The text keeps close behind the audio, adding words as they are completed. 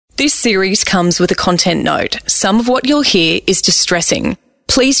This series comes with a content note. Some of what you'll hear is distressing.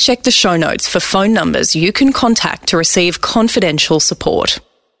 Please check the show notes for phone numbers you can contact to receive confidential support.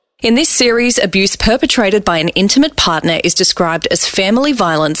 In this series, abuse perpetrated by an intimate partner is described as family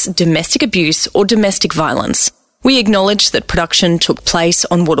violence, domestic abuse, or domestic violence. We acknowledge that production took place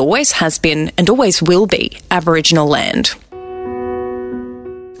on what always has been and always will be Aboriginal land.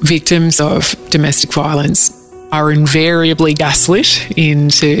 Victims of domestic violence are invariably gaslit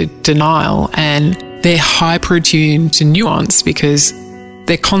into denial, and they're hyper-attuned to nuance because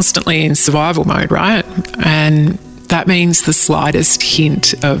they're constantly in survival mode, right? And that means the slightest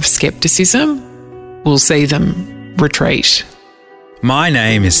hint of scepticism will see them retreat. My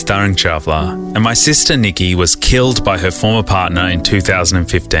name is Tarang Chawla, and my sister Nikki was killed by her former partner in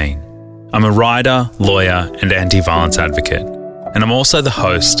 2015. I'm a writer, lawyer, and anti-violence advocate, and I'm also the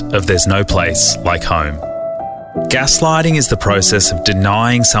host of There's No Place Like Home. Gaslighting is the process of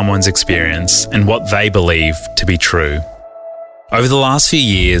denying someone's experience and what they believe to be true. Over the last few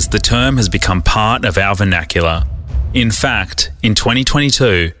years, the term has become part of our vernacular. In fact, in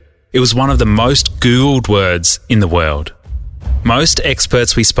 2022, it was one of the most Googled words in the world. Most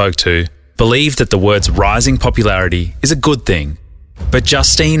experts we spoke to believe that the word's rising popularity is a good thing, but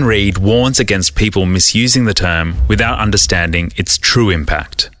Justine Reed warns against people misusing the term without understanding its true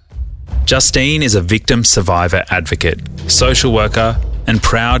impact. Justine is a victim survivor advocate, social worker, and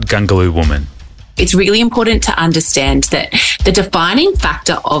proud Gungaloo woman. It's really important to understand that the defining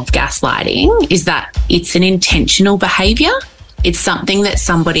factor of gaslighting is that it's an intentional behaviour. It's something that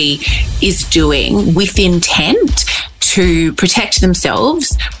somebody is doing with intent to protect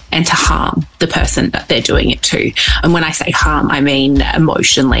themselves and to harm the person that they're doing it to. And when I say harm, I mean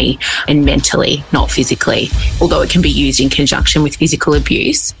emotionally and mentally, not physically, although it can be used in conjunction with physical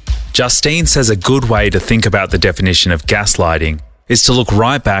abuse. Justine says a good way to think about the definition of gaslighting is to look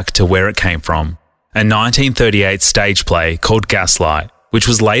right back to where it came from, a 1938 stage play called Gaslight, which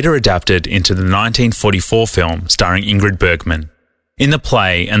was later adapted into the 1944 film starring Ingrid Bergman. In the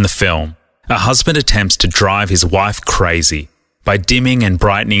play and the film, a husband attempts to drive his wife crazy by dimming and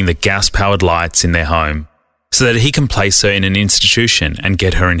brightening the gas-powered lights in their home so that he can place her in an institution and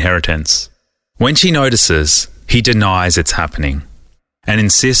get her inheritance. When she notices, he denies it's happening and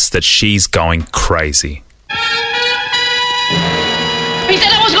insists that she's going crazy. He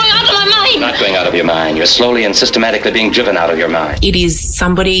said I was going out of my mind. You're not going out of your mind. You're slowly and systematically being driven out of your mind. It is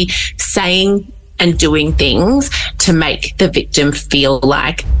somebody saying and doing things to make the victim feel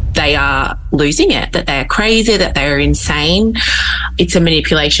like they are losing it, that they are crazy, that they are insane. It's a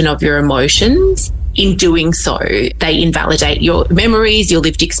manipulation of your emotions. In doing so, they invalidate your memories, your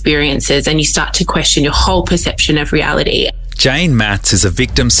lived experiences, and you start to question your whole perception of reality. Jane Matz is a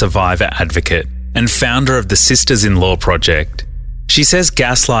victim survivor advocate and founder of the Sisters-in-Law Project. She says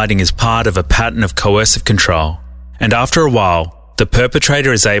gaslighting is part of a pattern of coercive control, and after a while, the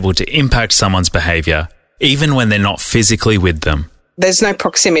perpetrator is able to impact someone's behaviour, even when they're not physically with them. There's no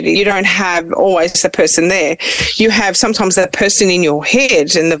proximity. You don't have always the person there. You have sometimes that person in your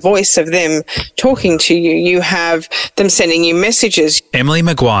head and the voice of them talking to you. You have them sending you messages. Emily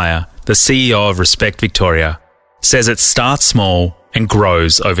Maguire, the CEO of Respect Victoria, says it starts small and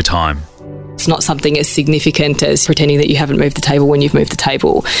grows over time. It's not something as significant as pretending that you haven't moved the table when you've moved the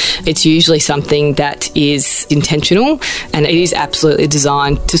table. It's usually something that is intentional, and it is absolutely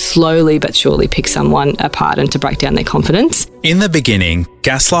designed to slowly but surely pick someone apart and to break down their confidence. In the beginning,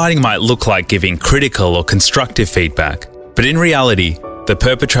 gaslighting might look like giving critical or constructive feedback, but in reality, the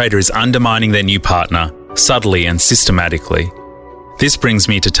perpetrator is undermining their new partner subtly and systematically. This brings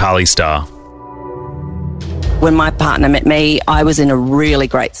me to Tali Starr. When my partner met me, I was in a really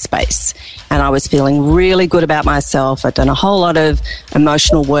great space and I was feeling really good about myself. I'd done a whole lot of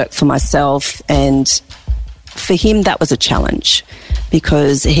emotional work for myself, and for him that was a challenge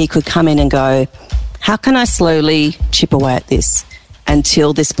because he could come in and go, how can I slowly chip away at this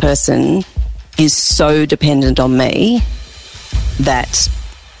until this person is so dependent on me that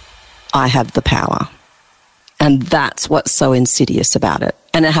I have the power? And that's what's so insidious about it.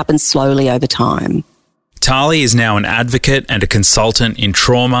 And it happens slowly over time. Tali is now an advocate and a consultant in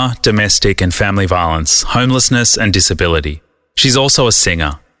trauma, domestic and family violence, homelessness and disability. She's also a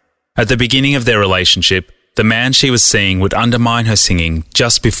singer. At the beginning of their relationship, the man she was seeing would undermine her singing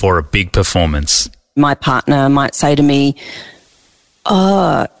just before a big performance. My partner might say to me,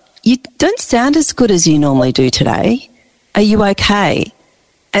 "Oh, you don't sound as good as you normally do today. Are you okay?"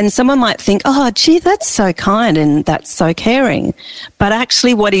 And someone might think, "Oh, gee, that's so kind and that's so caring." But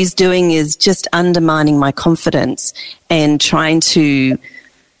actually what he's doing is just undermining my confidence and trying to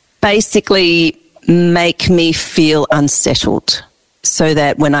basically make me feel unsettled. so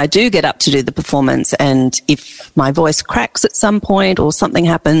that when I do get up to do the performance and if my voice cracks at some point or something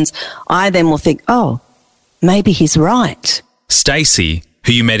happens, I then will think, oh, maybe he's right. Stacey,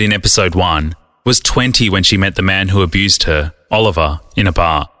 who you met in episode 1, was 20 when she met the man who abused her, Oliver, in a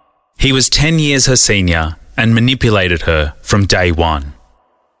bar. He was 10 years her senior and manipulated her from day one.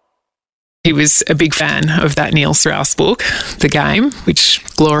 He was a big fan of that Neil Strauss book, The Game, which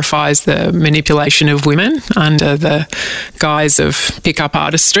glorifies the manipulation of women under the guise of pick-up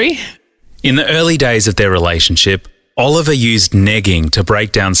artistry. In the early days of their relationship, Oliver used negging to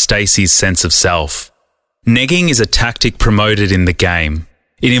break down Stacey's sense of self. Negging is a tactic promoted in The Game.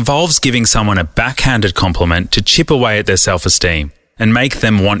 It involves giving someone a backhanded compliment to chip away at their self-esteem and make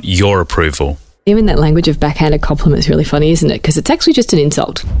them want your approval. Even that language of backhanded compliment is really funny, isn't it? Because it's actually just an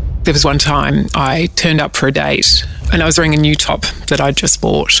insult. There was one time I turned up for a date and I was wearing a new top that I'd just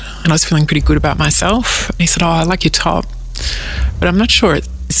bought and I was feeling pretty good about myself. He said, oh, I like your top, but I'm not sure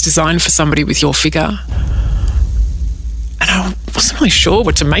it's designed for somebody with your figure. And I wasn't really sure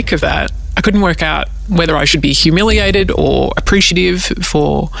what to make of that. I couldn't work out whether I should be humiliated or appreciative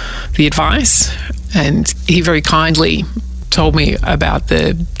for the advice. And he very kindly told me about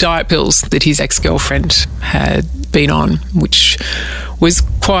the diet pills that his ex-girlfriend had been on, which was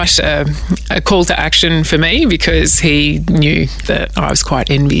quite a call to action for me because he knew that I was quite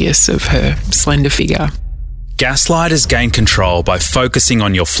envious of her slender figure. Gaslighters gain control by focusing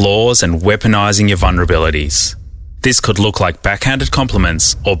on your flaws and weaponizing your vulnerabilities. This could look like backhanded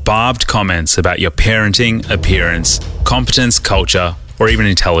compliments or barbed comments about your parenting, appearance, competence, culture, or even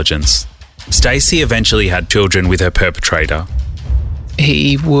intelligence. Stacey eventually had children with her perpetrator.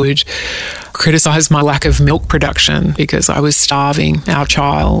 He would criticise my lack of milk production because I was starving our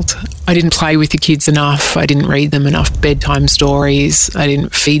child. I didn't play with the kids enough. I didn't read them enough bedtime stories. I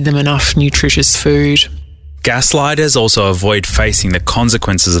didn't feed them enough nutritious food. Gaslighters also avoid facing the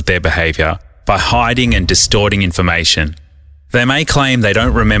consequences of their behaviour by hiding and distorting information. They may claim they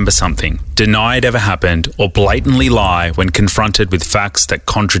don't remember something, deny it ever happened, or blatantly lie when confronted with facts that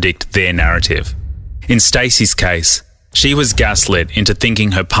contradict their narrative. In Stacey's case, she was gaslit into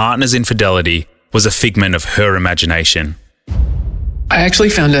thinking her partner's infidelity was a figment of her imagination. I actually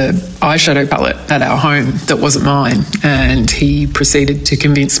found an eyeshadow palette at our home that wasn't mine, and he proceeded to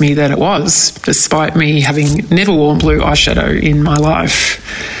convince me that it was, despite me having never worn blue eyeshadow in my life.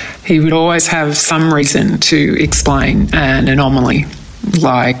 He would always have some reason to explain an anomaly,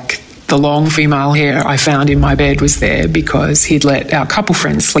 like the long female hair I found in my bed was there because he'd let our couple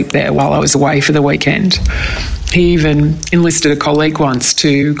friends sleep there while I was away for the weekend. He even enlisted a colleague once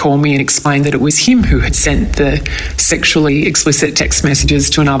to call me and explain that it was him who had sent the sexually explicit text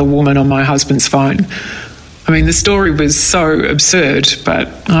messages to another woman on my husband's phone. I mean, the story was so absurd,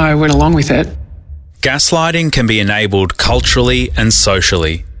 but I went along with it. Gaslighting can be enabled culturally and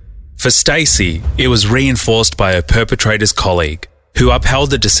socially. For Stacey, it was reinforced by her perpetrator's colleague, who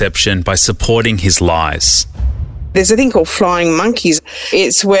upheld the deception by supporting his lies. There's a thing called flying monkeys.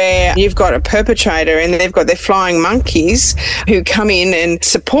 It's where you've got a perpetrator and they've got their flying monkeys who come in and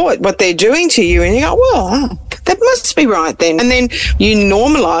support what they're doing to you. And you go, well, that must be right then. And then you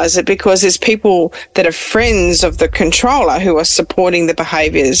normalise it because there's people that are friends of the controller who are supporting the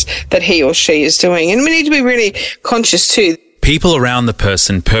behaviours that he or she is doing. And we need to be really conscious too. People around the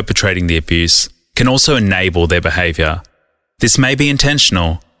person perpetrating the abuse can also enable their behaviour. This may be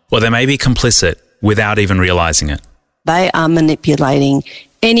intentional, or they may be complicit without even realising it. They are manipulating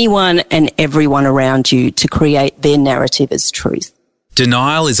anyone and everyone around you to create their narrative as truth.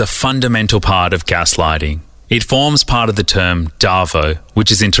 Denial is a fundamental part of gaslighting. It forms part of the term DAVO,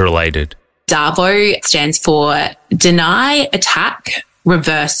 which is interrelated. DAVO stands for Deny, Attack,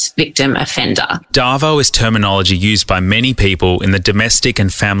 Reverse Victim Offender. DAVO is terminology used by many people in the domestic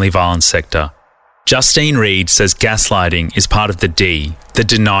and family violence sector. Justine Reed says gaslighting is part of the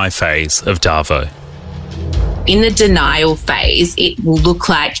deny phase of DAVO. In the denial phase, it will look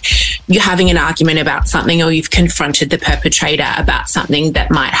like you're having an argument about something or you've confronted the perpetrator about something that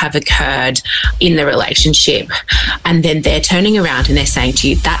might have occurred in the relationship. And then they're turning around and they're saying to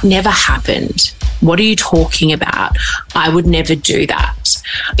you, that never happened. What are you talking about? I would never do that.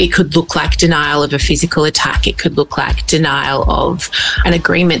 It could look like denial of a physical attack. It could look like denial of an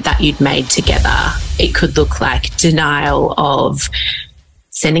agreement that you'd made together. It could look like denial of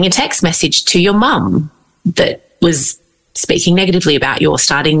sending a text message to your mum that was speaking negatively about you or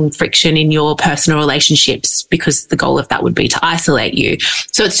starting friction in your personal relationships because the goal of that would be to isolate you.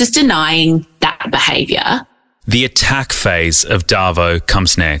 So it's just denying that behaviour. The attack phase of DAVO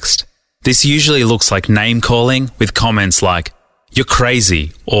comes next. This usually looks like name calling with comments like, "You're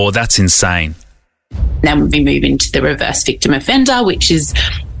crazy," or "That's insane." Then we move into the reverse victim offender, which is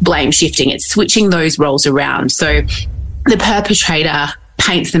blame shifting. It's switching those roles around. So the perpetrator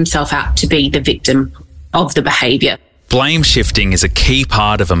paints themselves out to be the victim of the behaviour. Blame shifting is a key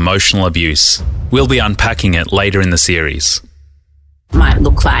part of emotional abuse. We'll be unpacking it later in the series. Might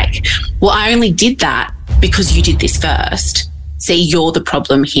look like, well, I only did that because you did this first. See, you're the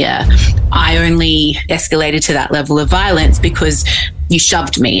problem here. I only escalated to that level of violence because you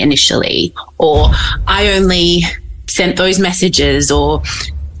shoved me initially, or I only sent those messages or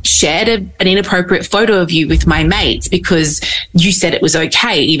shared an inappropriate photo of you with my mates because you said it was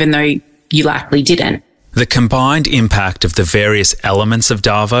okay, even though you likely didn't. The combined impact of the various elements of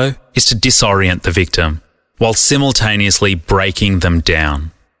DAVO is to disorient the victim, while simultaneously breaking them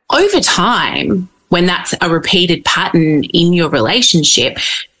down. Over time, when that's a repeated pattern in your relationship,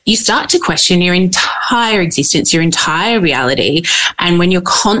 you start to question your entire existence, your entire reality. And when you're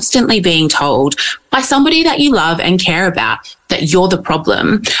constantly being told by somebody that you love and care about that you're the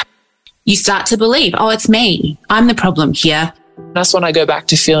problem, you start to believe, oh, it's me. I'm the problem here. That's when I go back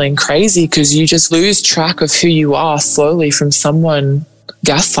to feeling crazy, because you just lose track of who you are slowly from someone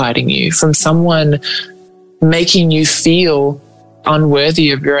gaslighting you, from someone making you feel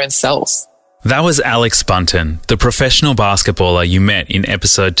unworthy of your own self. That was Alex Bunton, the professional basketballer you met in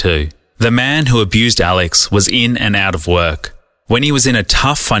episode 2. The man who abused Alex was in and out of work. When he was in a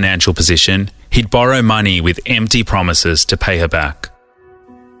tough financial position, he'd borrow money with empty promises to pay her back.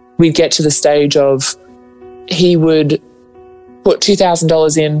 We'd get to the stage of he would put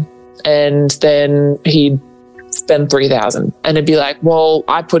 $2,000 in and then he'd spend $3,000. And it'd be like, well,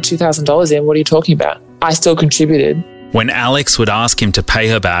 I put $2,000 in. What are you talking about? I still contributed. When Alex would ask him to pay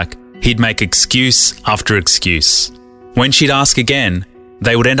her back, he'd make excuse after excuse. When she'd ask again,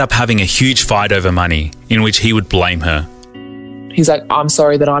 they would end up having a huge fight over money, in which he would blame her. He's like, I'm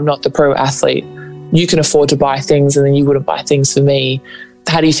sorry that I'm not the pro athlete. You can afford to buy things and then you wouldn't buy things for me.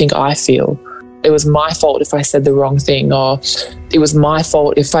 How do you think I feel? It was my fault if I said the wrong thing, or it was my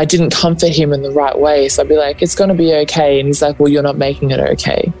fault if I didn't comfort him in the right way. So I'd be like, it's going to be okay. And he's like, well, you're not making it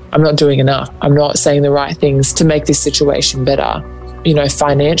okay. I'm not doing enough. I'm not saying the right things to make this situation better. You know,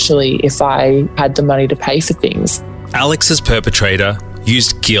 financially, if I had the money to pay for things. Alex's perpetrator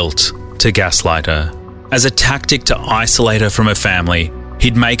used guilt to gaslight her. As a tactic to isolate her from her family,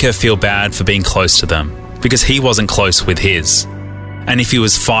 he'd make her feel bad for being close to them because he wasn't close with his. And if he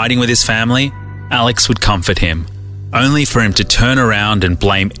was fighting with his family, Alex would comfort him, only for him to turn around and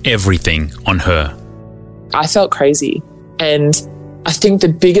blame everything on her. I felt crazy. And I think the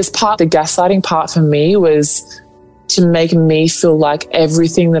biggest part, the gaslighting part for me, was to make me feel like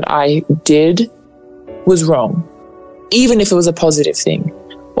everything that I did was wrong, even if it was a positive thing,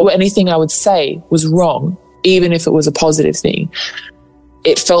 or anything I would say was wrong, even if it was a positive thing.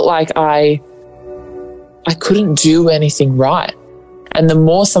 It felt like I couldn't do anything right. And the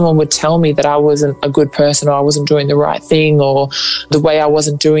more someone would tell me that I wasn't a good person, or I wasn't doing the right thing, or the way I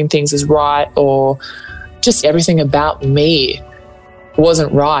wasn't doing things is right, or just everything about me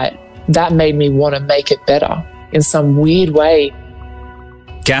wasn't right, that made me want to make it better in some weird way.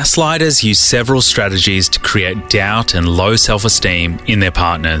 Gaslighters use several strategies to create doubt and low self-esteem in their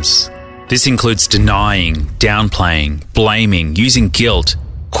partners. This includes denying, downplaying, blaming, using guilt,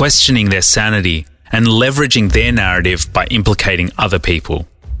 questioning their sanity, and leveraging their narrative by implicating other people.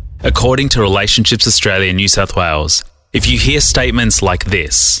 According to Relationships Australia New South Wales, if you hear statements like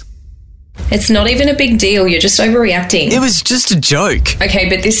this: It's not even a big deal, you're just overreacting. It was just a joke. Okay,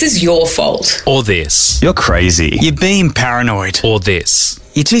 but this is your fault. Or this. You're crazy. You're being paranoid. Or this.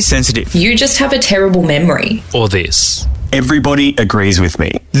 You're too sensitive. You just have a terrible memory. Or this. Everybody agrees with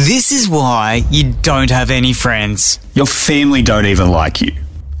me. This is why you don't have any friends. Your family don't even like you.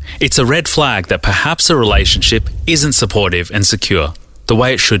 It's a red flag that perhaps a relationship isn't supportive and secure the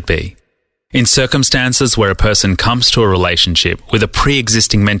way it should be. In circumstances where a person comes to a relationship with a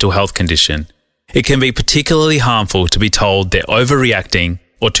pre-existing mental health condition, it can be particularly harmful to be told they're overreacting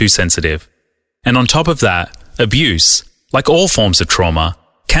or too sensitive. And on top of that, abuse, like all forms of trauma,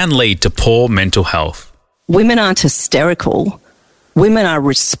 can lead to poor mental health. Women aren't hysterical. Women are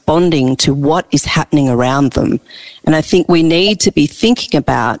responding to what is happening around them. And I think we need to be thinking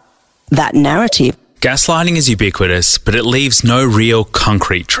about that narrative. Gaslighting is ubiquitous, but it leaves no real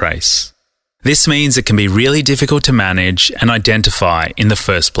concrete trace. This means it can be really difficult to manage and identify in the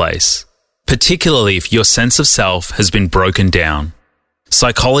first place, particularly if your sense of self has been broken down.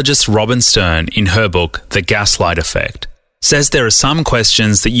 Psychologist Robin Stern, in her book, The Gaslight Effect, says there are some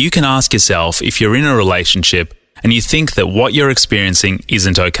questions that you can ask yourself if you're in a relationship and you think that what you're experiencing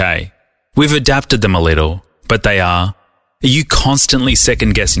isn't okay. We've adapted them a little, but they are: are you constantly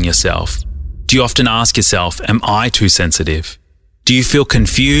second-guessing yourself? Do you often ask yourself, am I too sensitive? Do you feel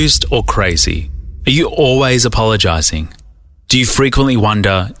confused or crazy? Are you always apologising? Do you frequently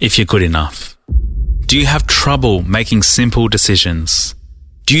wonder if you're good enough? Do you have trouble making simple decisions?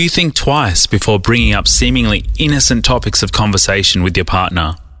 Do you think twice before bringing up seemingly innocent topics of conversation with your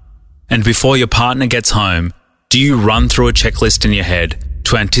partner? And before your partner gets home, do you run through a checklist in your head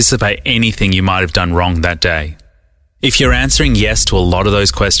to anticipate anything you might have done wrong that day? If you're answering yes to a lot of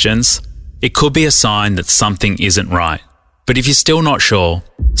those questions, it could be a sign that something isn't right. But if you're still not sure,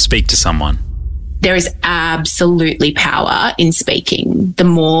 speak to someone. There is absolutely power in speaking. The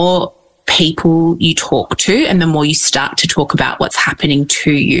more people you talk to and the more you start to talk about what's happening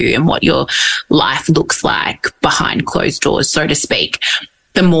to you and what your life looks like behind closed doors, so to speak,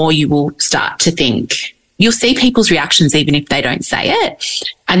 the more you will start to think. You'll see people's reactions even if they don't say it.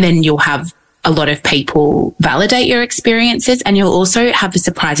 And then you'll have a lot of people validate your experiences, and you'll also have a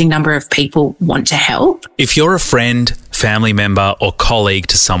surprising number of people want to help. If you're a friend, family member, or colleague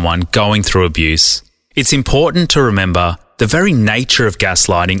to someone going through abuse, it's important to remember the very nature of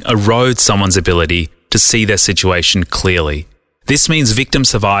gaslighting erodes someone's ability to see their situation clearly. This means victim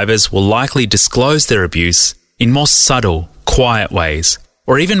survivors will likely disclose their abuse in more subtle, quiet ways,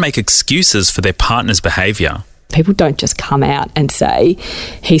 or even make excuses for their partner's behaviour. People don't just come out and say,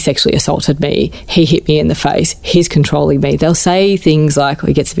 he sexually assaulted me, he hit me in the face, he's controlling me. They'll say things like,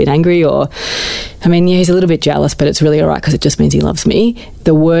 he gets a bit angry, or, he's a little bit jealous, but it's really all right because it just means he loves me.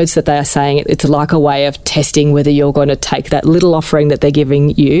 The words that they are saying, it's like a way of testing whether you're going to take that little offering that they're giving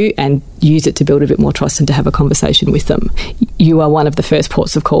you and use it to build a bit more trust and to have a conversation with them. You are one of the first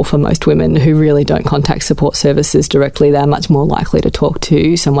ports of call for most women who really don't contact support services directly. They're much more likely to talk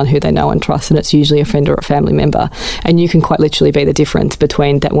to someone who they know and trust, and it's usually a friend or a family member. And you can quite literally be the difference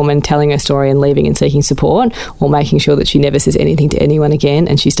between that woman telling her story and leaving and seeking support, or making sure that she never says anything to anyone again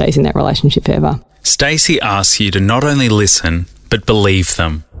and she stays in that relationship forever. Stacey asks you to not only listen, but believe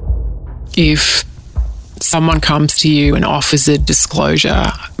them. If someone comes to you and offers a disclosure,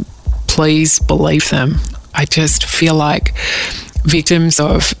 please believe them. I just feel like victims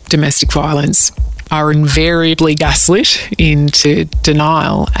of domestic violence are invariably gaslit into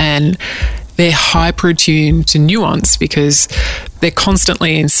denial, and they're hyper-attuned to nuance because they're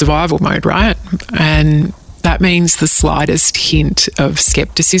constantly in survival mode, right? And that means the slightest hint of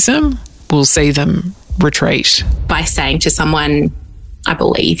skepticism will see them retreat. By saying to someone, I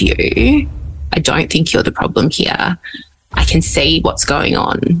believe you, I don't think you're the problem here, I can see what's going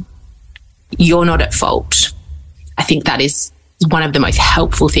on, you're not at fault. I think that is one of the most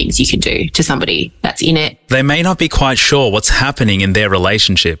helpful things you can do to somebody that's in it. They may not be quite sure what's happening in their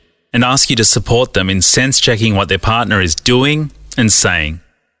relationship and ask you to support them in sense-checking what their partner is doing and saying.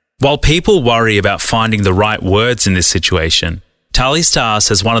 While people worry about finding the right words in this situation, Tali Star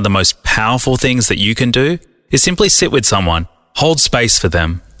says one of the most powerful things that you can do is simply sit with someone, hold space for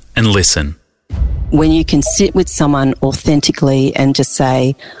them, and listen. When you can sit with someone authentically and just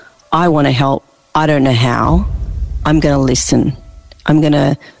say, I want to help, I don't know how, I'm going to listen. I'm going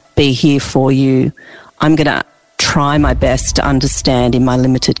to be here for you. I'm going to try my best to understand in my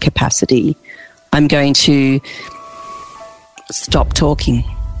limited capacity. I'm going to stop talking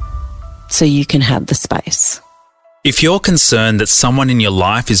so you can have the space. If you're concerned that someone in your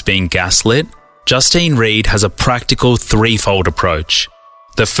life is being gaslit, Justine Reed has a practical threefold approach.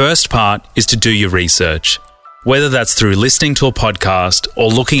 The first part is to do your research, whether that's through listening to a podcast or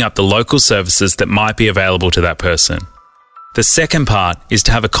looking up the local services that might be available to that person. The second part is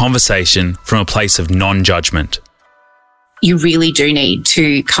to have a conversation from a place of non-judgment. You really do need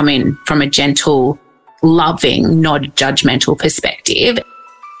to come in from a gentle, loving, not judgmental perspective.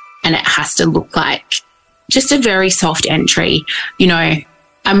 And it has to look like just a very soft entry.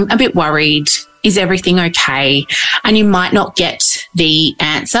 I'm a bit worried. Is everything okay? And you might not get the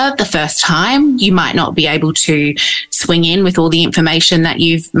answer the first time. You might not be able to swing in with all the information that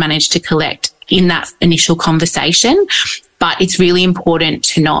you've managed to collect in that initial conversation. But it's really important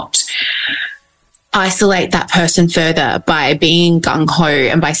to not isolate that person further by being gung-ho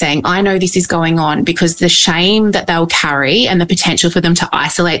and by saying, I know this is going on, because the shame that they'll carry and the potential for them to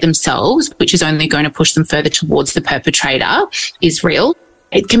isolate themselves, which is only going to push them further towards the perpetrator, is real.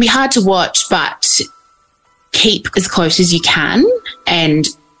 It can be hard to watch, but keep as close as you can, and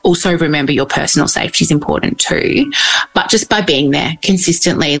also remember your personal safety is important too. But just by being there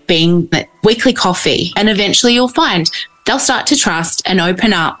consistently, being that weekly coffee, and eventually you'll find they'll start to trust and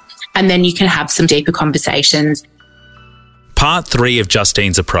open up, and then you can have some deeper conversations. Part 3 of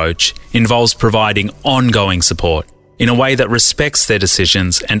Justine's approach involves providing ongoing support in a way that respects their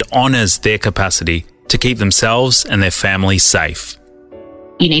decisions and honours their capacity to keep themselves and their families safe.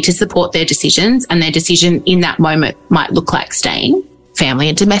 You need to support their decisions, and their decision in that moment might look like staying. Family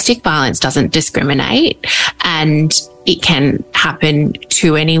and domestic violence doesn't discriminate, and it can happen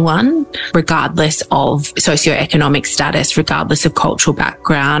to anyone, regardless of socioeconomic status, regardless of cultural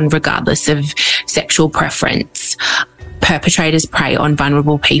background, regardless of sexual preference. Perpetrators prey on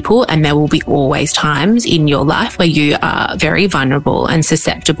vulnerable people, and there will be always times in your life where you are very vulnerable and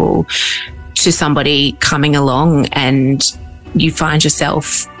susceptible to somebody coming along and you find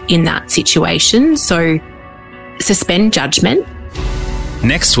yourself in that situation. So suspend judgment.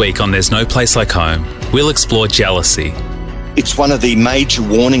 Next week on There's No Place Like Home, we'll explore jealousy. It's one of the major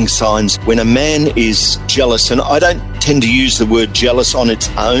warning signs when a man is jealous, and I don't tend to use the word jealous on its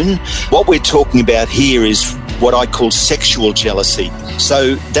own. What we're talking about here is what I call sexual jealousy.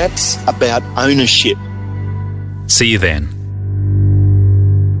 So that's about ownership. See you then.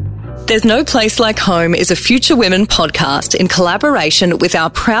 There's No Place Like Home is a Future Women podcast in collaboration with our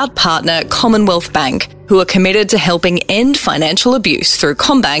proud partner Commonwealth Bank, who are committed to helping end financial abuse through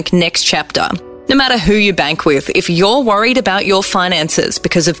CommBank Next Chapter. No matter who you bank with, if you're worried about your finances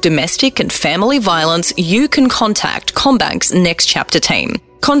because of domestic and family violence, you can contact CommBank's Next Chapter team.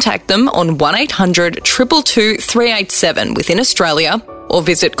 Contact them on 1800 222 387 within Australia, or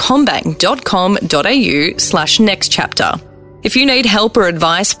visit commbank.com.au/nextchapter. If you need help or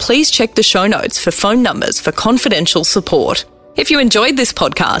advice, please check the show notes for phone numbers for confidential support. If you enjoyed this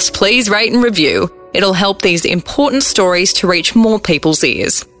podcast, please rate and review. It'll help these important stories to reach more people's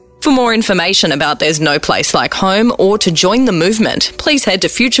ears. For more information about There's No Place Like Home or to join the movement, please head to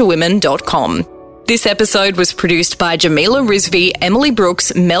futurewomen.com. This episode was produced by Jamila Rizvi, Emily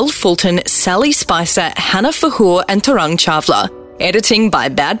Brooks, Mel Fulton, Sally Spicer, Hannah Fahour and Tarang Chawla. Editing by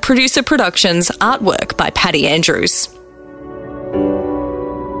Bad Producer Productions, artwork by Paddy Andrews.